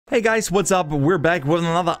Hey guys, what's up? We're back with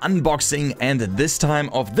another unboxing, and this time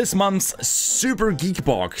of this month's Super Geek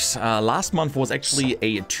box. Last month was actually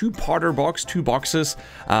a two-parter box, two boxes,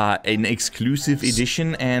 an exclusive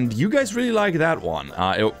edition, and you guys really like that one.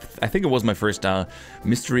 I think it was my first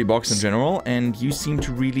mystery box in general, and you seem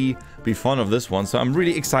to really be fond of this one, so I'm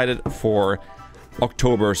really excited for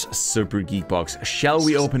October's Super Geek box. Shall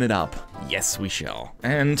we open it up? Yes, we shall.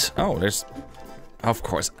 And, oh, there's, of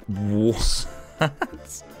course,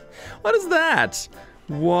 what is that?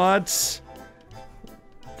 What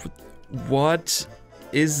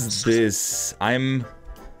is this? I'm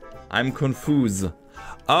confused.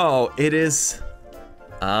 Oh, it is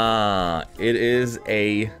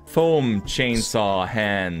a foam chainsaw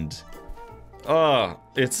hand. Ugh,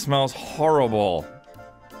 it smells horrible.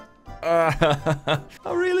 Oh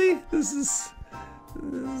really? This is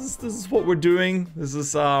what we're doing? This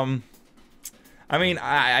is I mean,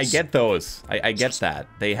 I get those. I get that.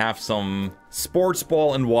 They have some sports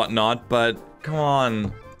ball and whatnot, but come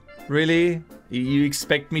on. Really? You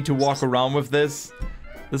expect me to walk around with this?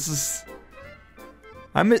 This is...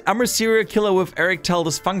 I'm a serial killer with erectile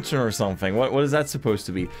dysfunction or something. What is that supposed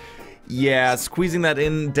to be? Yeah, squeezing that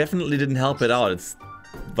in definitely didn't help it out. It's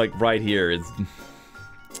like right here. It's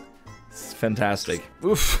fantastic.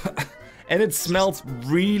 Oof. And it smells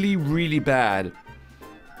really, really bad.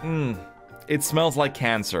 It smells like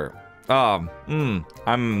cancer. Let's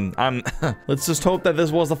just hope that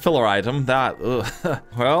this was a filler item.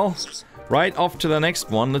 Well, right off to the next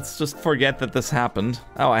one. Let's just forget that this happened.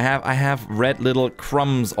 Oh, I have red little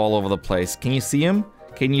crumbs all over the place. Can you see them?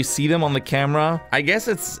 Can you see them on the camera? I guess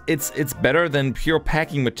it's better than pure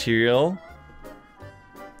packing material.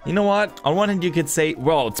 You know what? On one hand you could say,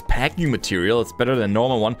 well, it's packing material, it's better than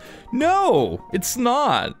normal one. No, it's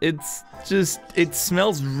not. It's just, it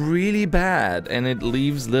smells really bad and it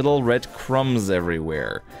leaves little red crumbs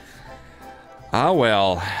everywhere. Ah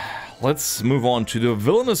well, let's move on to the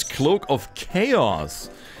Villainous Cloak of Chaos.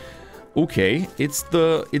 Okay, it's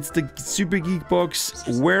the Super Geek Box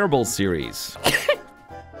wearable series.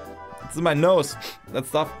 This is my nose. That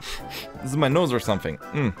stuff. This is my nose or something.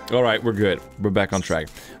 Alright, we're good. We're back on track.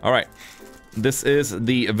 Alright. This is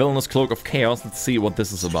the Villainous Cloak of Chaos. Let's see what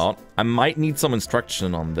this is about. I might need some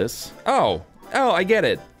instruction on this. Oh, I get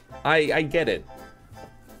it. I get it.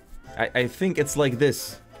 I think it's like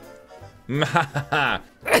this.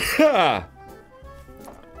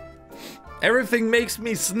 Everything makes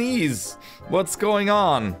me sneeze. What's going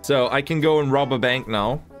on? So I can go and rob a bank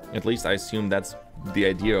now. At least I assume that's the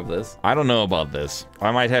idea of this. I don't know about this.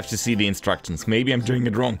 I might have to see the instructions. Maybe I'm doing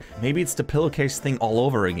it wrong. Maybe it's the pillowcase thing all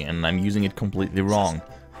over again and I'm using it completely wrong.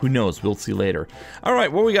 Who knows? We'll see later.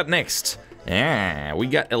 Alright, what we got next? Yeah, we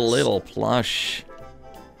got a little plush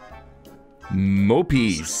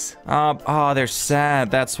Mopies. They're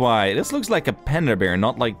sad, that's why. This looks like a panda bear,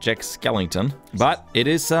 not like Jack Skellington. But it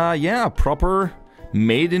is, yeah, proper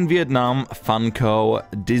made in Vietnam Funko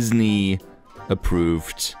Disney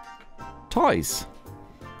approved toys.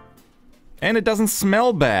 And it doesn't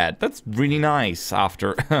smell bad. That's really nice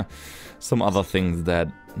after some other things that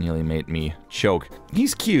nearly made me choke.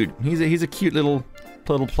 He's cute. He's a cute little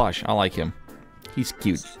plush. I like him. He's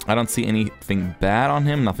cute. I don't see anything bad on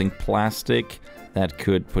him. Nothing plastic that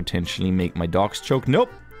could potentially make my dogs choke. Nope.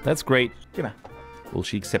 That's great. Come on. Will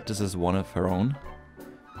she accept this as one of her own?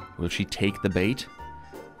 Will she take the bait?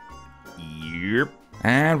 Yep.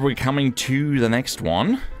 And we're coming to the next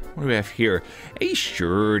one. What do we have here? A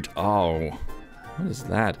shirt. Oh, what is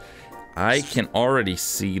that? I can already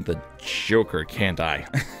see the Joker, can't I?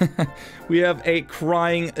 We have a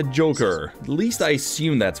crying Joker. At least I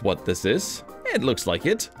assume that's what this is. It looks like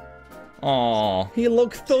it. Aw, he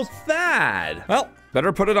looks so sad. Well,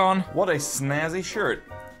 better put it on. What a snazzy shirt.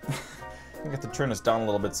 I have to turn this down a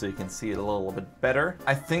little bit so you can see it a little bit better.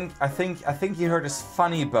 I think he hurt his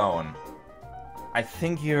funny bone. I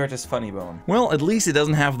think he hurt his funny bone. Well, at least it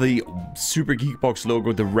doesn't have the Super Geek Box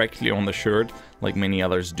logo directly on the shirt, like many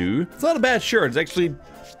others do. It's not a bad shirt, it's actually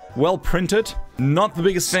well printed. Not the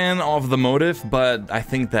biggest fan of the motif, but I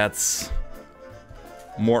think that's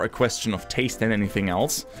more a question of taste than anything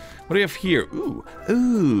else. What do we have here?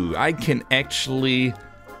 Ooh, I can actually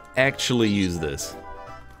use this.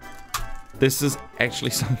 This is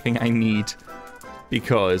actually something I need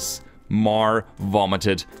because Mar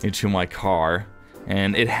vomited into my car.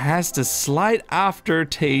 And it has the slight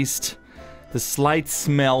aftertaste, the slight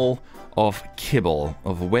smell of kibble,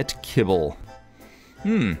 of wet kibble.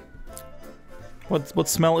 What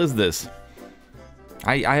smell is this?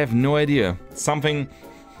 I have no idea. Something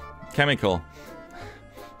chemical.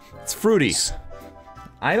 It's fruity.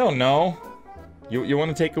 I don't know. You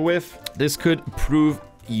want to take a whiff? This could prove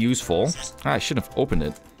useful. Ah, I shouldn't have opened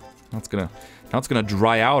it. Now it's gonna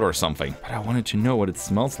dry out or something. But I wanted to know what it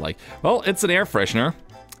smells like. Well, it's an air freshener.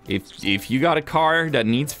 If you got a car that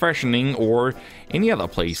needs freshening or any other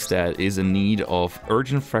place that is in need of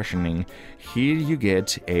urgent freshening, here you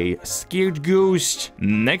get a scared ghost.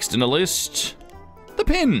 Next in the list, the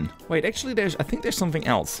pin. Wait, actually I think there's something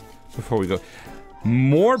else before we go.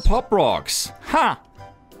 More Pop Rocks. Ha!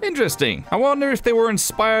 Interesting. I wonder if they were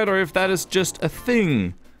inspired or if that is just a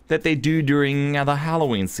thing that they do during the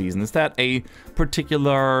Halloween season. Is that a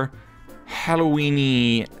particular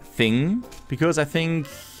Halloween-y thing? Because I think,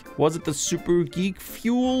 was it the Super Geek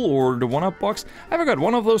Fuel or the 1-Up box? I forgot,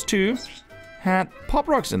 one of those two had Pop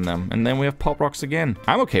Rocks in them, and then we have Pop Rocks again.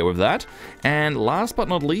 I'm okay with that. And last but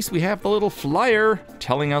not least, we have the little flyer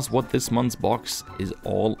telling us what this month's box is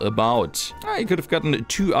all about. I could have gotten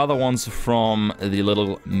 2 other ones from the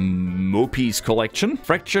little Mopies collection.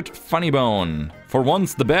 Fractured Funny Bone. For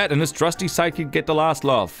once, the bat and his trusty sidekick get the last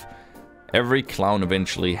laugh. Every clown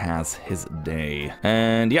eventually has his day.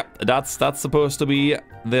 And yep, that's supposed to be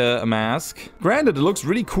the mask. Granted, it looks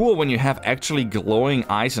really cool when you have actually glowing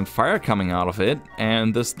ice and fire coming out of it.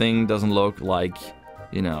 And this thing doesn't look like,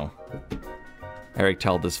 you know,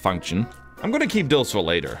 erectile dysfunction. I'm gonna keep those for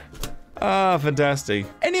later. Ah, fantastic.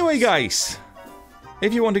 Anyway, guys,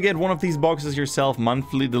 if you want to get one of these boxes yourself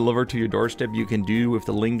monthly delivered to your doorstep, you can do with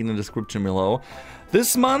the link in the description below.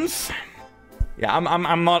 This month, yeah,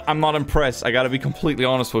 I'm not impressed. I gotta be completely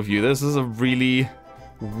honest with you. This is a really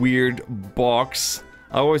weird box.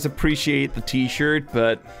 I always appreciate the t-shirt,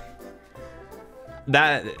 but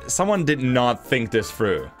that someone did not think this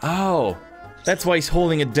through. Oh, that's why he's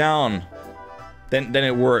holding it down. Then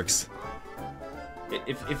it works.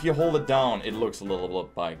 If you hold it down, it looks a little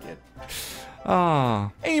bit like it.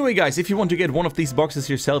 Ah. Anyway, guys, if you want to get one of these boxes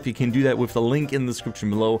yourself, you can do that with the link in the description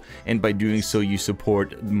below, and by doing so, you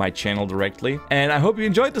support my channel directly. And I hope you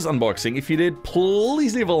enjoyed this unboxing. If you did,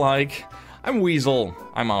 please leave a like. I'm Weasel.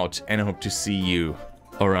 I'm out, and I hope to see you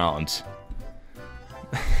around.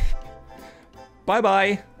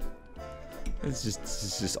 Bye-bye. It's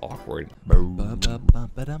just awkward.